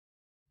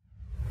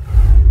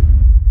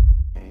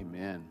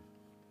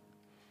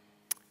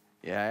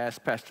Yeah, I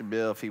asked Pastor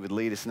Bill if he would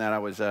lead us in that. I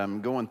was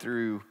going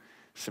through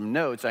some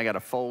notes. I got a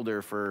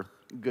folder for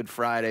Good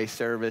Friday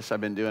service.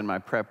 I've been doing my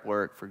prep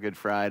work for Good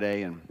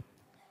Friday, and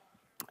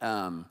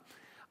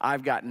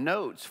I've got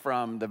notes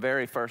from the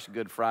very first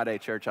Good Friday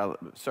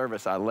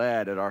service I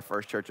led at our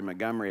first church in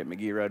Montgomery at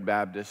McGee Road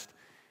Baptist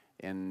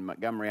in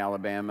Montgomery,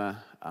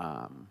 Alabama.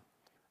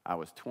 I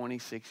was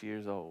 26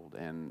 years old,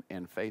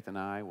 and Faith and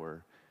I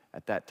were,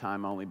 at that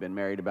time, only been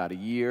married about a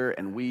year,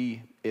 and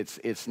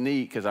it's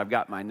neat because I've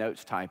got my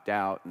notes typed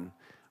out, and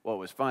what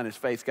was fun is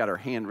Faith's got her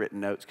handwritten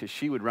notes because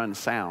she would run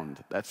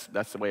sound. That's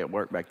the way it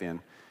worked back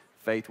then.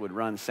 Faith would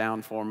run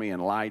sound for me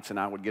and lights, and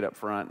I would get up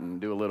front and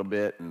do a little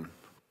bit, and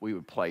we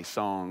would play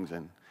songs,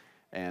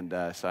 and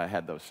so I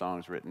had those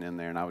songs written in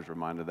there, and I was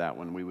reminded of that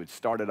one. We would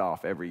start it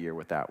off every year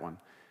with that one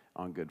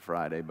on Good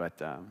Friday,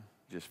 but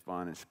just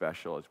fun and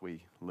special as we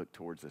look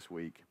towards this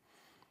week.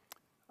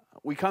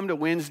 We come to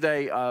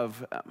Wednesday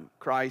of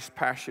Christ's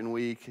Passion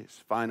Week, his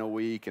final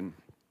week, and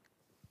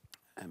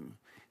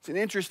it's an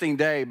interesting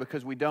day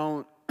because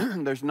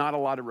there's not a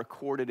lot of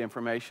recorded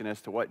information as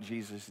to what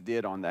Jesus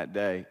did on that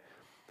day.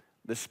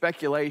 The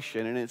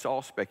speculation, and it's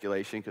all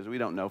speculation because we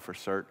don't know for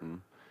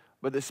certain,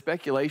 but the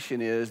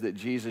speculation is that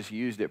Jesus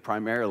used it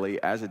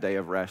primarily as a day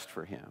of rest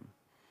for him.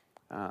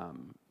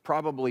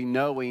 Probably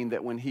knowing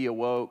that when he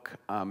awoke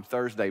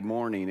Thursday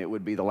morning, it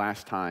would be the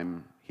last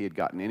time he had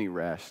gotten any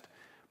rest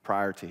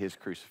prior to his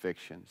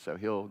crucifixion. So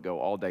he'll go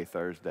all day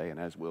Thursday, and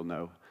as we'll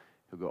know,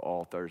 he'll go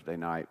all Thursday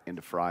night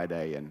into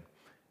Friday, and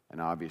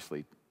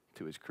obviously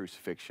to his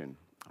crucifixion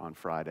on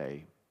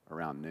Friday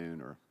around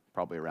noon, or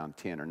probably around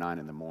 10 or 9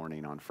 in the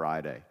morning on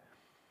Friday.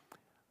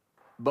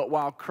 But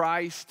while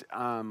Christ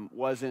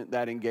wasn't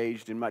that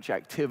engaged in much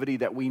activity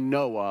that we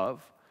know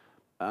of,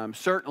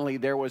 certainly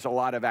there was a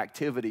lot of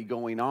activity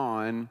going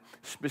on,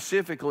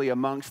 specifically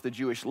amongst the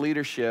Jewish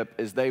leadership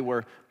as they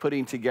were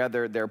putting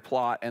together their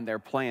plot and their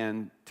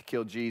plan to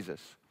kill Jesus.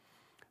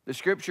 The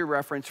scripture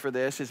reference for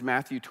this is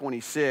Matthew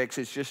 26.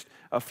 It's just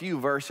a few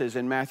verses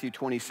in Matthew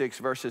 26,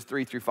 verses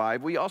 3 through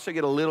 5. We also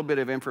get a little bit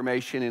of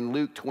information in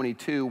Luke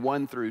 22,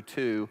 1 through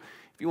 2.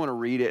 If you want to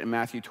read it in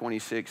Matthew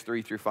 26,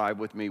 3 through 5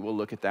 with me, we'll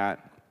look at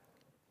that,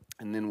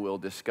 and then we'll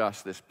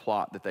discuss this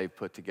plot that they've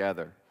put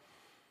together.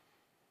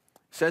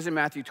 It says in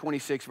Matthew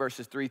 26,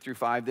 verses 3 through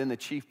 5, then the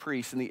chief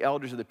priests and the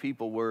elders of the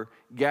people were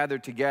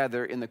gathered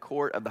together in the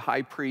court of the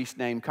high priest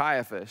named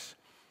Caiaphas,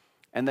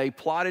 and they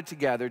plotted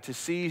together to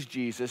seize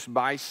Jesus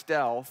by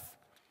stealth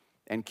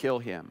and kill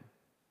him.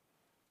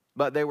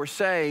 But they were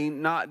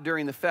saying, not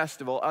during the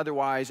festival,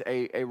 otherwise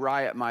a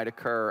riot might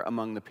occur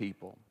among the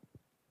people.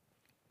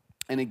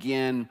 And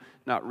again,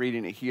 not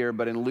reading it here,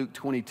 but in Luke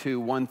 22,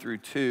 1 through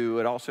 2,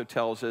 it also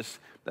tells us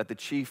that the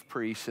chief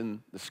priests and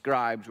the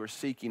scribes were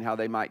seeking how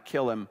they might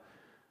kill him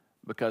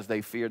because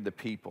they feared the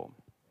people.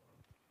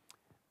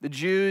 The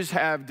Jews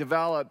have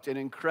developed an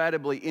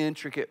incredibly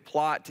intricate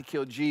plot to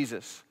kill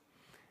Jesus.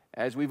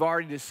 As we've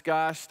already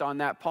discussed on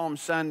that Palm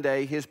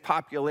Sunday, his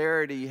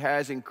popularity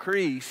has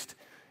increased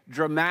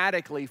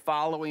dramatically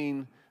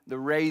following the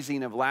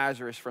raising of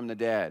Lazarus from the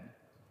dead.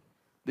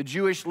 The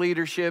Jewish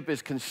leadership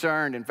is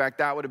concerned. In fact,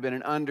 that would have been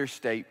an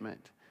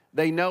understatement.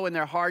 They know in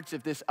their hearts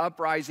if this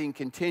uprising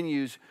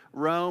continues,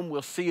 Rome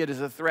will see it as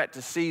a threat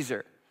to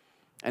Caesar.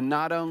 And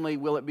not only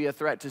will it be a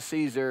threat to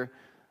Caesar,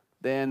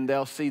 then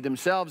they'll see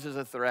themselves as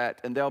a threat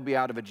and they'll be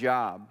out of a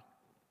job.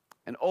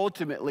 And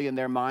ultimately, in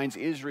their minds,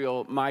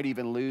 Israel might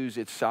even lose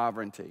its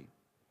sovereignty.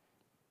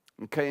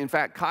 Okay, in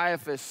fact,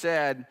 Caiaphas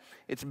said,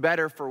 it's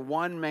better for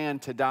one man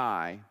to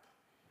die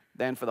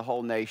than for the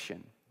whole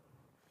nation.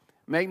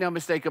 Make no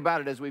mistake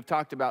about it, as we've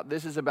talked about,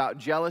 this is about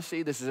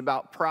jealousy, this is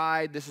about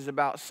pride, this is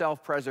about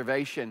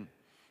self-preservation.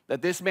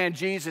 That this man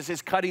Jesus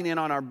is cutting in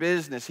on our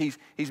business. He's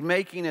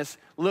making us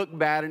look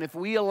bad. And if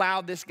we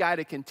allow this guy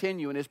to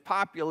continue and his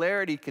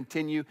popularity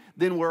continue,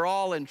 then we're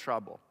all in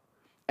trouble.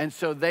 And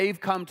so they've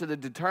come to the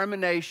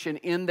determination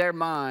in their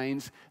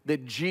minds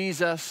that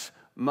Jesus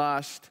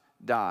must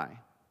die.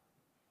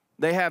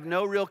 They have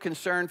no real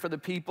concern for the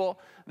people.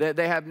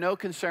 They have no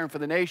concern for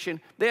the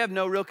nation. They have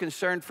no real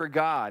concern for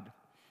God.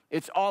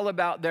 It's all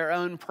about their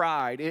own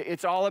pride.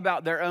 It's all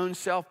about their own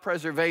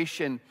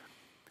self-preservation.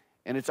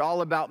 And it's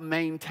all about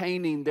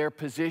maintaining their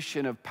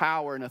position of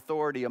power and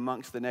authority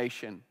amongst the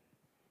nation.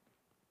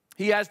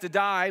 He has to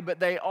die, but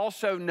they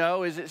also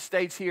know, as it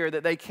states here,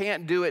 that they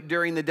can't do it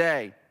during the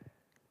day.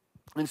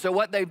 And so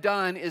what they've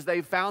done is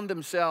they've found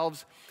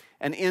themselves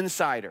an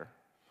insider,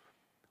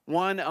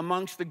 one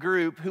amongst the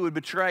group who would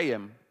betray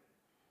him.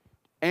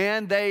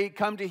 And they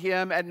come to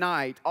him at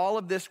night. All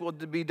of this will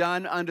be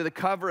done under the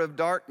cover of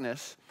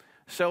darkness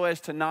so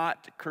as to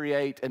not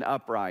create an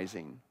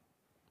uprising.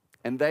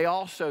 And they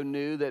also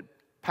knew that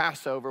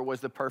Passover was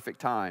the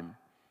perfect time.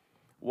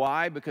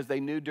 Why? Because they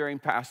knew during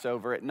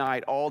Passover at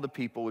night all the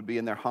people would be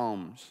in their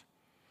homes.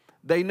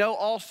 They know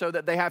also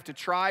that they have to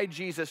try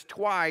Jesus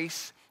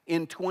twice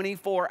in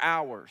 24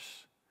 hours.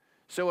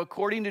 So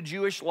according to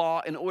Jewish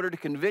law, in order to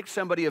convict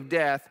somebody of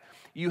death,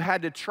 you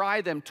had to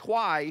try them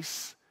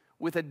twice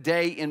with a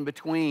day in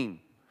between.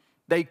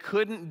 They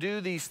couldn't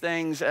do these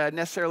things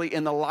necessarily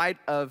in the light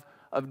of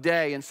of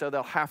day, and so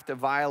they'll have to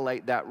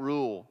violate that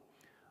rule.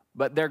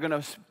 But they're going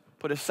to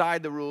put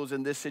aside the rules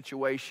in this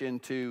situation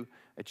to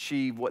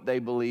achieve what they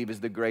believe is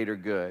the greater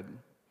good.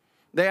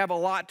 They have a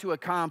lot to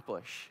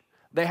accomplish.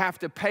 They have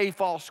to pay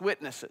false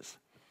witnesses.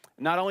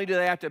 Not only do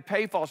they have to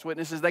pay false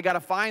witnesses, they got to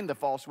find the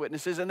false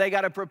witnesses, and they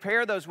got to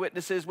prepare those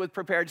witnesses with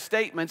prepared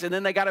statements, and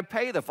then they got to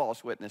pay the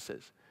false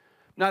witnesses.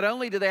 Not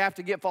only do they have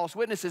to get false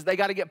witnesses, they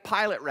got to get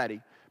Pilate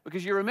ready.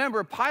 Because you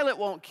remember, Pilate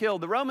won't kill.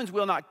 The Romans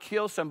will not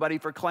kill somebody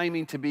for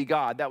claiming to be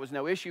God. That was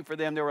no issue for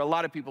them. There were a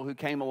lot of people who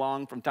came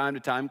along from time to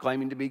time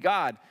claiming to be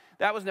God.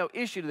 That was no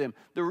issue to them.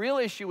 The real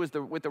issue with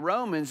the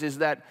Romans is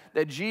that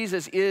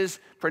Jesus is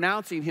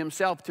pronouncing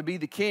himself to be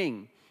the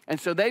king. And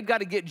so they've got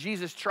to get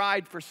Jesus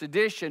tried for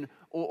sedition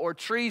or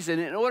treason.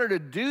 In order to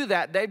do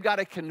that, they've got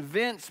to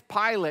convince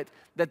Pilate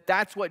that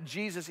that's what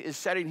Jesus is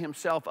setting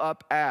himself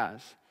up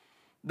as.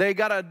 They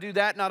got to do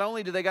that. Not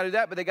only do they got to do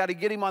that, but they got to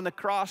get him on the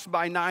cross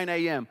by 9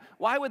 a.m.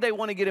 Why would they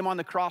want to get him on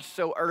the cross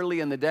so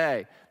early in the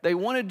day? They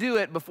want to do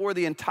it before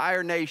the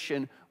entire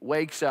nation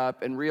wakes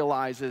up and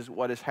realizes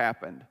what has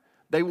happened.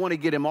 They want to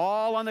get him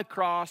all on the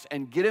cross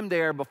and get him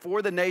there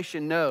before the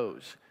nation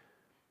knows.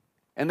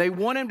 And they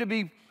want him to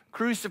be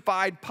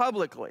crucified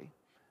publicly,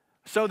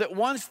 so that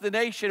once the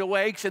nation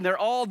awakes and they're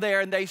all there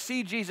and they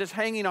see Jesus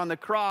hanging on the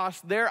cross,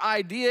 their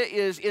idea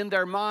is in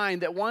their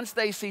mind that once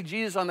they see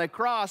Jesus on the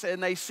cross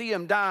and they see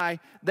him die,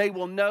 they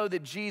will know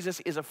that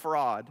Jesus is a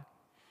fraud.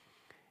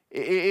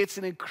 It's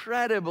an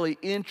incredibly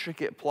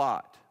intricate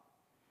plot.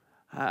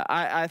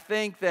 I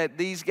think that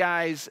these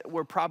guys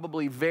were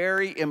probably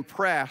very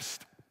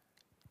impressed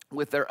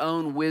with their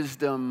own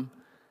wisdom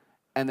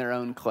and their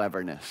own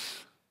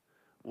cleverness.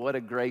 What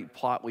a great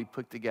plot we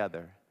put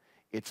together.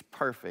 It's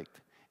perfect.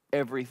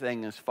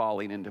 Everything is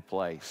falling into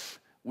place.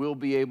 We'll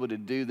be able to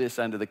do this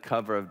under the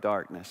cover of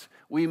darkness.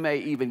 We may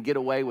even get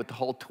away with the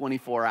whole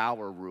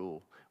 24-hour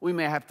rule. We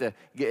may have to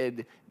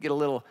get a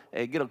little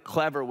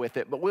clever with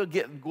it, but we'll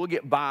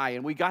get by.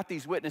 And we got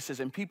these witnesses,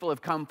 and people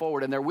have come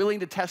forward, and they're willing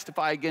to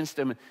testify against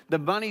them. The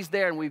money's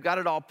there, and we've got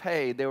it all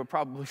paid. They were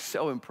probably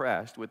so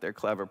impressed with their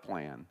clever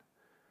plan.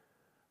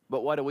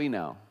 But what do we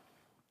know?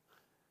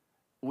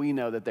 We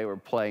know that they were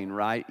playing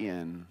right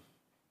in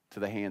to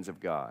the hands of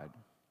God.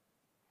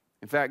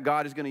 In fact,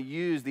 God is going to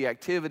use the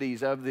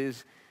activities of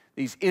these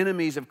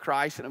enemies of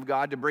Christ and of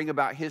God to bring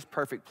about his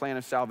perfect plan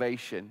of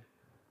salvation.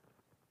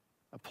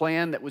 A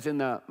plan that was in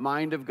the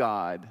mind of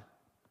God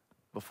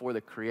before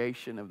the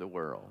creation of the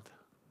world.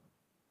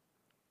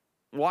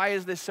 Why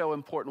is this so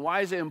important?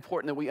 Why is it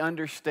important that we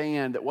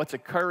understand that what's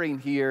occurring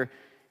here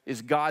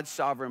is God's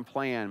sovereign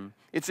plan?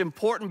 It's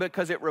important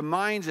because it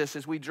reminds us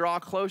as we draw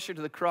closer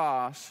to the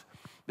cross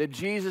that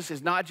Jesus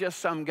is not just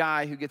some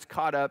guy who gets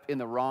caught up in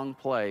the wrong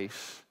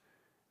place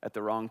at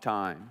the wrong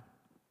time.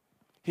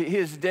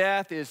 His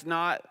death is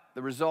not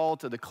the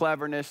result of the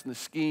cleverness and the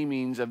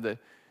schemings of the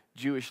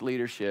Jewish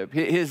leadership.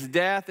 His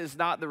death is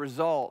not the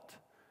result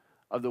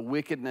of the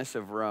wickedness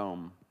of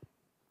Rome.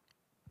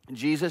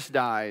 Jesus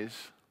dies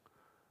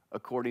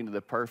according to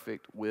the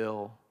perfect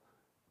will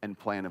and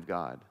plan of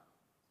God.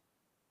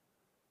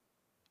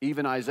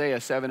 Even Isaiah,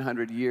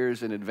 700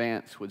 years in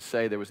advance, would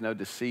say there was no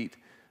deceit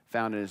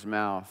found in his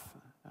mouth,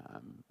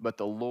 but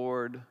the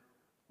Lord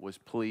was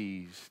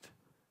pleased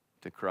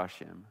to crush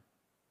him.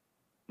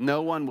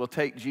 No one will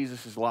take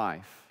Jesus'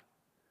 life.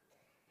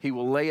 He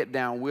will lay it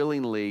down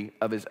willingly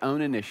of his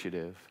own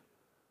initiative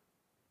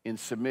in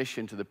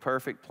submission to the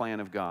perfect plan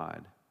of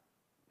God,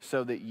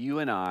 so that you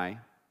and I,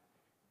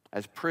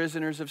 as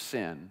prisoners of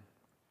sin,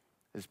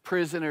 as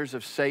prisoners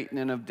of Satan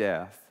and of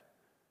death,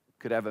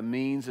 could have a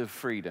means of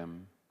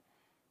freedom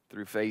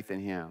through faith in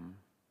him.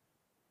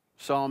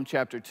 Psalm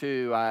chapter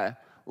 2, I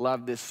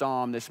love this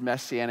psalm, this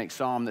messianic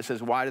psalm that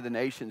says, "Why do the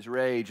nations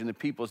rage and the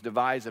peoples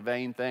devise a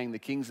vain thing? The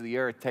kings of the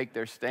earth take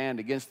their stand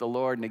against the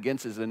Lord and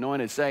against his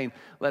anointed, saying,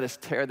 let us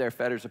tear their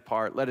fetters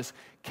apart. Let us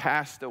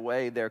cast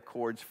away their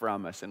cords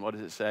from us." And what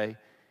does it say?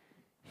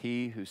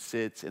 He who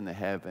sits in the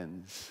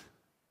heavens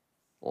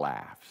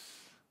laughs.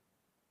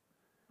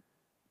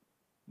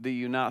 Do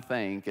you not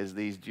think, as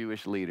these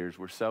Jewish leaders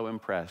were so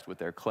impressed with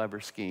their clever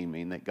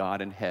scheming, that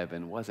God in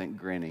heaven wasn't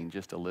grinning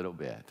just a little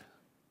bit?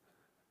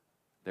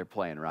 They're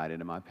playing right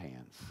into my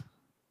pants.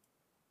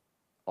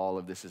 All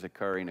of this is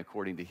occurring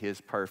according to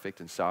his perfect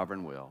and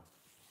sovereign will.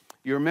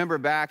 You remember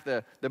back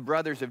the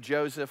brothers of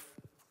Joseph.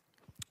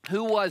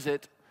 Who was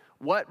it?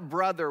 What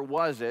brother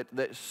was it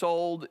that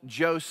sold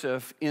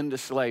Joseph into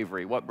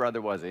slavery? What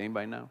brother was it?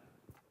 Anybody know?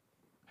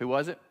 Who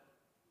was it?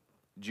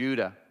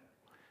 Judah.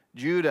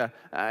 Judah.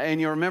 And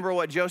you remember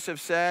what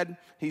Joseph said?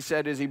 He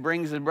said as he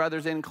brings his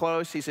brothers in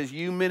close, he says,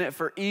 "You meant it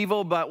for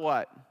evil, but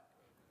what?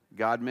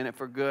 God meant it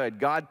for good."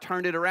 God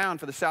turned it around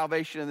for the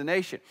salvation of the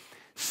nation.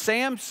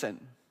 Samson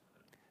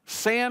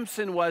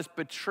was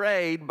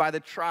betrayed by the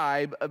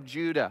tribe of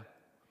Judah.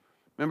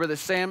 Remember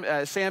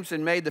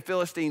Samson made the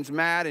Philistines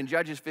mad in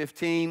Judges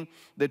 15.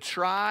 The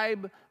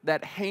tribe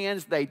that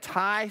they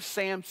tie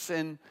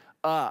Samson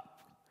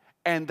up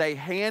and they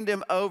hand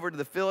him over to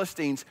the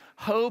Philistines,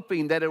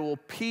 hoping that it will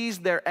appease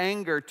their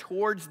anger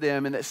towards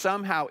them and that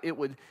somehow it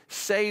would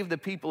save the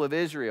people of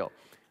Israel.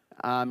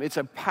 It's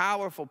a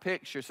powerful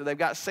picture. So they've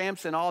got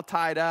Samson all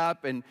tied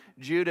up, and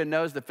Judah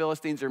knows the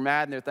Philistines are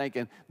mad, and they're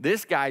thinking,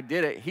 this guy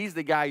did it. He's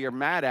the guy you're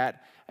mad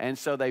at. And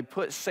so they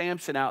put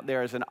Samson out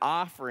there as an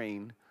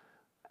offering,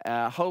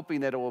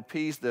 hoping that it will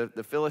appease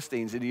the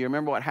Philistines. And do you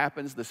remember what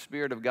happens? The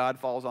Spirit of God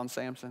falls on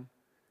Samson,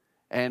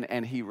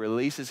 and he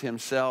releases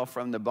himself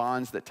from the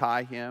bonds that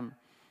tie him,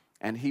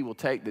 and he will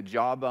take the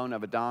jawbone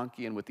of a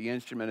donkey, and with the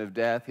instrument of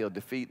death, he'll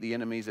defeat the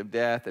enemies of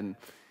death. And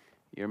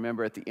you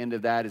remember at the end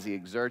of that, as he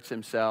exerts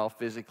himself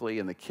physically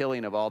in the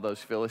killing of all those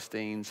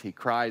Philistines, he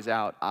cries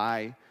out,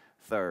 I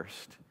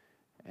thirst.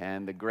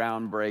 And the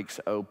ground breaks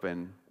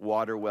open,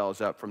 water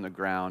wells up from the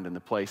ground, and the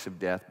place of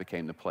death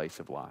became the place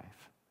of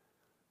life.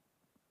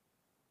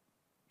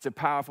 It's a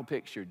powerful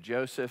picture.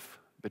 Joseph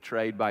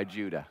betrayed by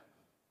Judah.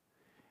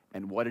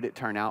 And what did it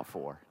turn out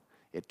for?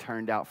 It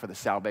turned out for the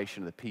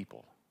salvation of the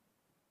people.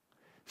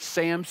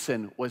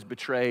 Samson was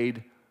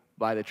betrayed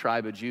by the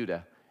tribe of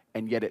Judah,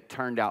 and yet it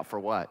turned out for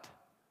what?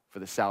 For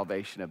the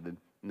salvation of the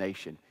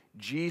nation.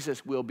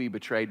 Jesus will be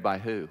betrayed by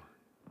who?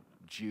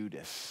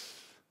 Judas.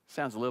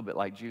 Sounds a little bit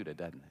like Judah,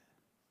 doesn't it?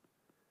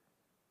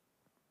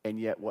 And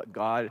yet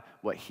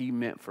what he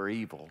meant for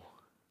evil,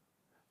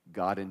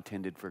 God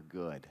intended for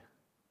good.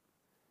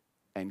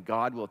 And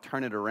God will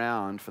turn it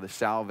around for the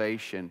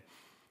salvation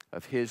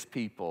of his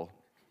people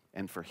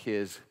and for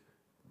his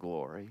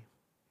glory.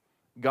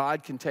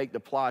 God can take the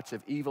plots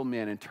of evil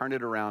men and turn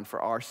it around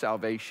for our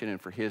salvation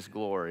and for his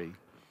glory.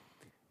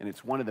 And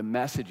it's one of the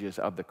messages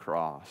of the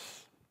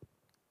cross.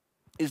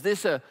 Is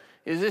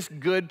this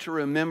good to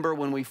remember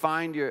when we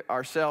find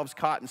ourselves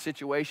caught in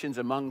situations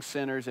among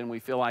sinners and we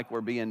feel like we're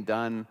being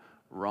done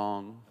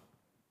wrong?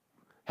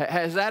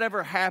 Has that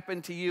ever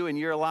happened to you in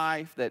your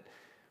life, that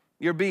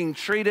you're being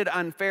treated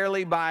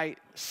unfairly by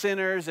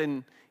sinners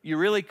and you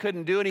really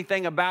couldn't do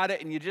anything about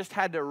it and you just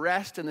had to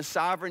rest in the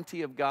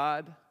sovereignty of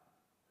God?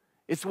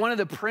 It's one of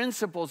the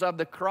principles of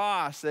the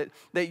cross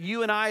that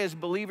you and I as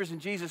believers in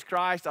Jesus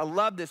Christ, I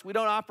love this. We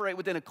don't operate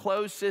within a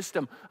closed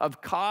system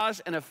of cause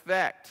and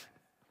effect.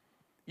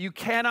 You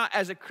cannot,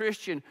 as a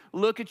Christian,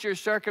 look at your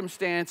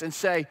circumstance and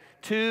say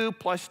 2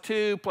 +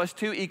 2 +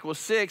 2 =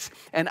 6,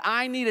 and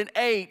I need an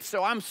 8,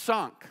 so I'm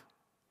sunk.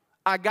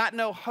 I got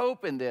no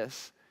hope in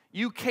this.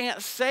 You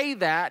can't say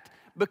that,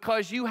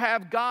 because you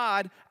have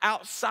God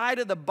outside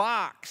of the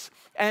box.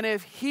 And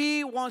if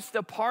he wants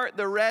to part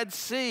the Red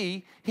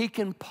Sea, he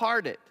can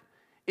part it.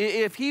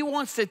 If he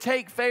wants to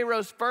take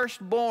Pharaoh's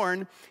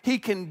firstborn, he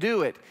can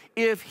do it.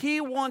 If he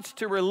wants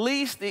to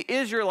release the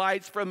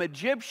Israelites from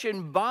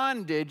Egyptian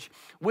bondage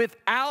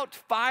without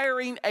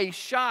firing a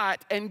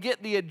shot and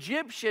get the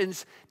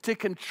Egyptians to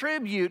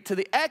contribute to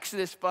the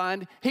Exodus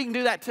fund, he can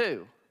do that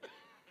too.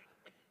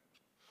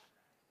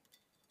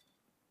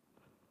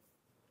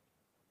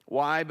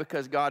 Why?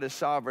 Because God is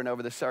sovereign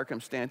over the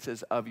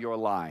circumstances of your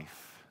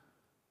life.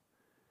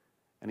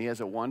 And he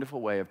has a wonderful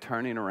way of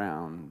turning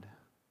around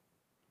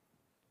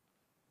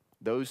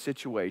those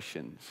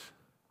situations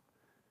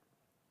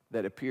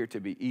that appear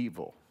to be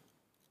evil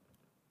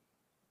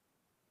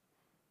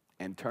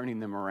and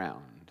turning them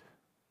around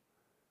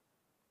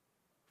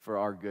for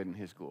our good and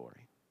his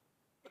glory.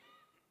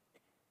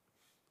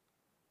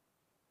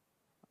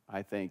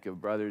 I think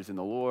of brothers in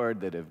the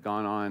Lord that have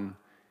gone on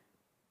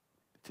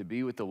to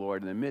be with the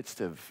Lord in the midst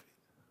of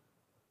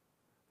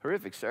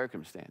horrific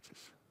circumstances.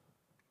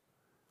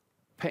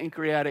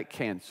 Pancreatic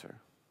cancer.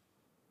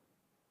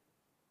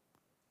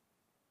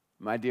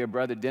 My dear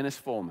brother Dennis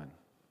Fullman.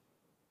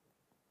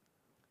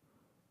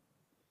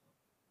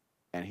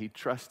 And he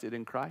trusted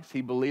in Christ.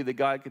 He believed that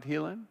God could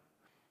heal him.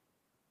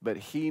 But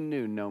he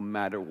knew no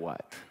matter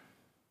what,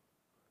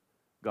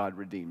 God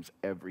redeems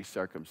every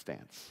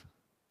circumstance.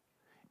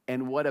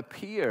 And what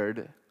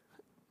appeared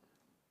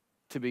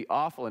to be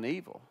awful and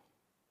evil,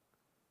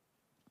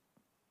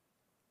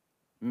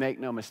 make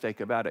no mistake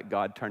about it,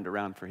 God turned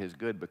around for his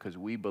good, because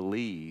we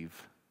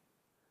believe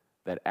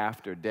that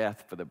after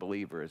death for the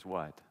believer is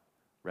what?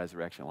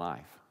 Resurrection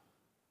life.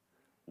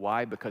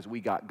 Why? Because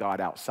we got God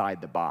outside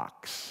the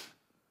box.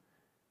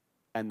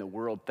 And the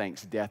world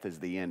thinks death is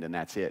the end and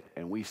that's it.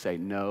 And we say,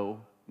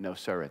 no, no,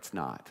 sir, it's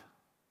not.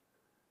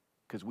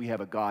 Because we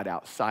have a God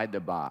outside the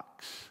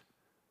box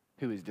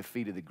who has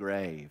defeated the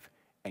grave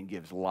and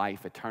gives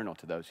life eternal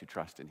to those who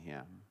trust in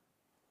him.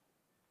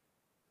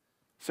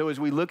 So as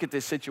we look at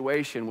this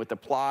situation with the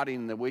plotting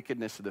and the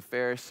wickedness of the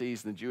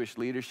Pharisees and the Jewish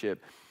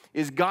leadership,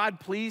 is God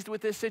pleased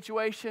with this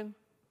situation?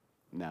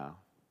 No.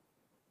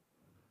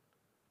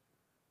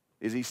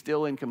 Is he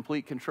still in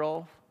complete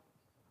control?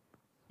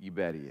 You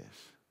bet he is.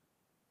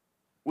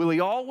 Will he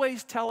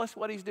always tell us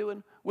what he's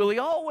doing? Will he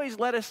always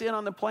let us in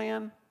on the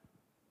plan?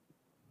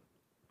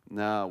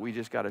 No, we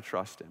just got to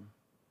trust him.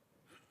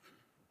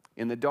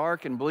 In the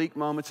dark and bleak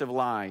moments of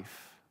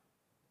life,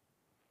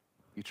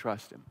 you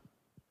trust him.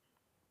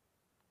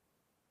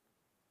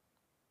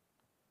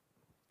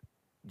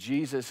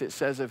 Jesus, it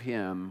says of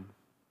him,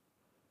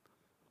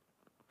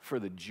 for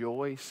the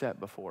joy set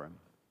before him.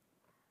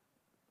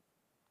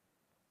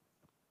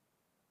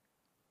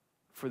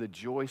 For the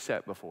joy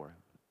set before him.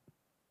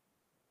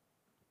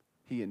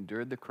 He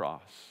endured the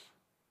cross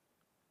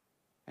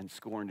and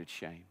scorned its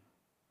shame.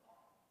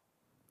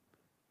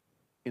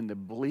 In the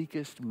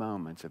bleakest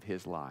moments of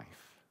his life,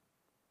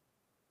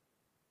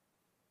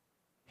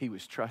 he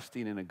was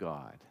trusting in a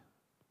God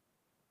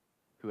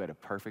who had a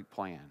perfect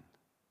plan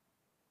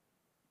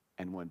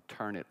and would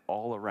turn it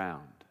all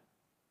around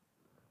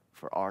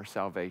for our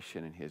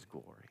salvation and his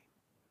glory.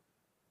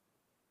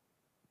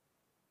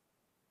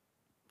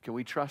 Can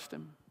we trust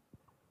him?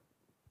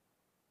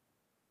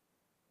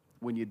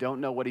 When you don't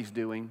know what he's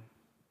doing,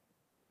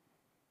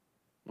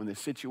 when the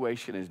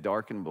situation is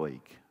dark and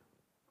bleak,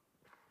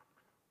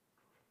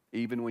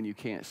 even when you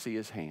can't see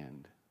his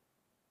hand,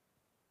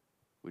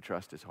 we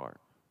trust his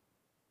heart.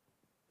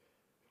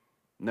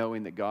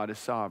 Knowing that God is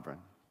sovereign,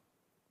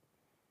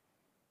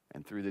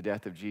 and through the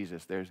death of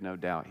Jesus, there's no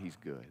doubt he's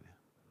good.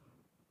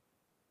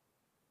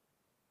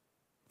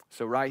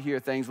 So right here,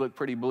 things look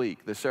pretty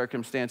bleak. The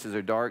circumstances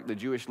are dark. The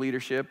Jewish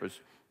leadership is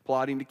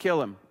plotting to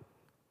kill him.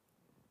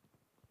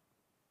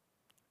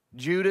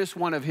 Judas,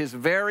 one of his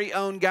very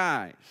own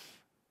guys,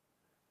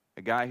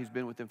 a guy who's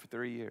been with him for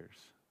 3 years,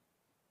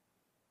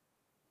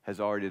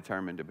 has already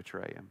determined to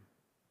betray him.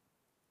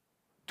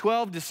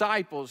 12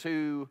 disciples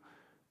who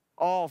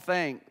all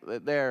think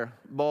that they're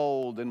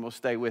bold and will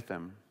stay with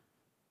him.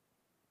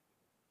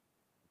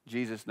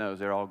 Jesus knows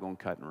they're all going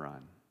to cut and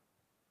run.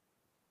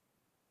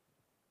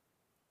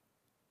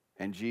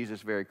 And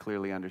Jesus very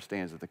clearly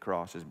understands that the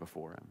cross is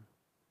before him.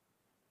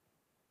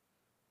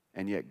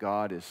 And yet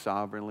God is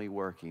sovereignly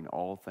working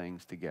all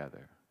things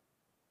together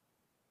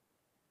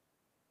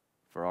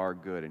for our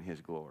good and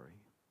his glory.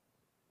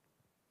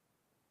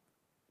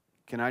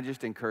 Can I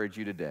just encourage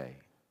you today,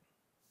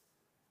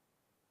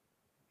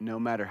 no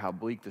matter how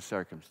bleak the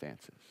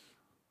circumstances,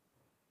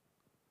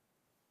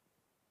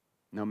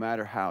 no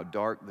matter how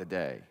dark the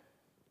day,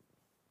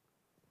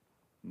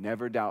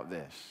 never doubt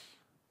this.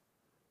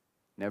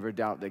 Never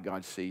doubt that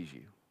God sees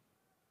you.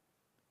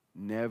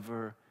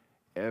 Never,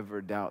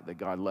 ever doubt that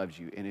God loves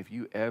you. And if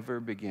you ever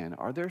begin,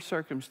 are there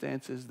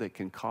circumstances that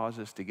can cause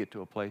us to get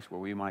to a place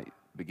where we might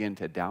begin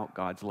to doubt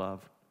God's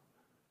love?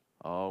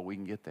 Oh, we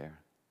can get there.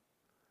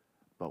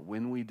 But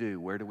when we do,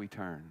 where do we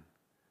turn?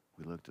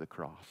 We look to the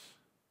cross.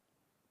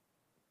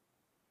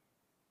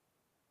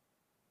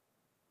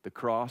 The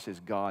cross is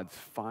God's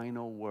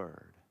final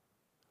word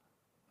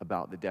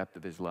about the depth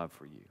of his love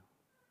for you.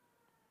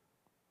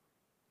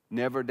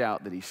 Never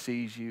doubt that he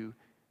sees you,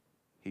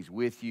 he's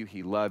with you,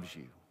 he loves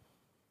you.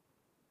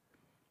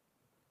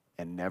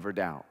 And never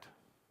doubt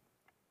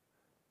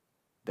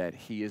that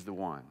he is the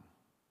one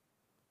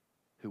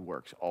who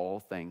works all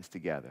things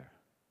together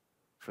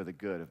for the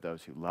good of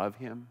those who love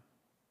him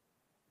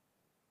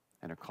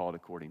and are called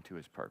according to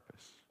his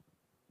purpose.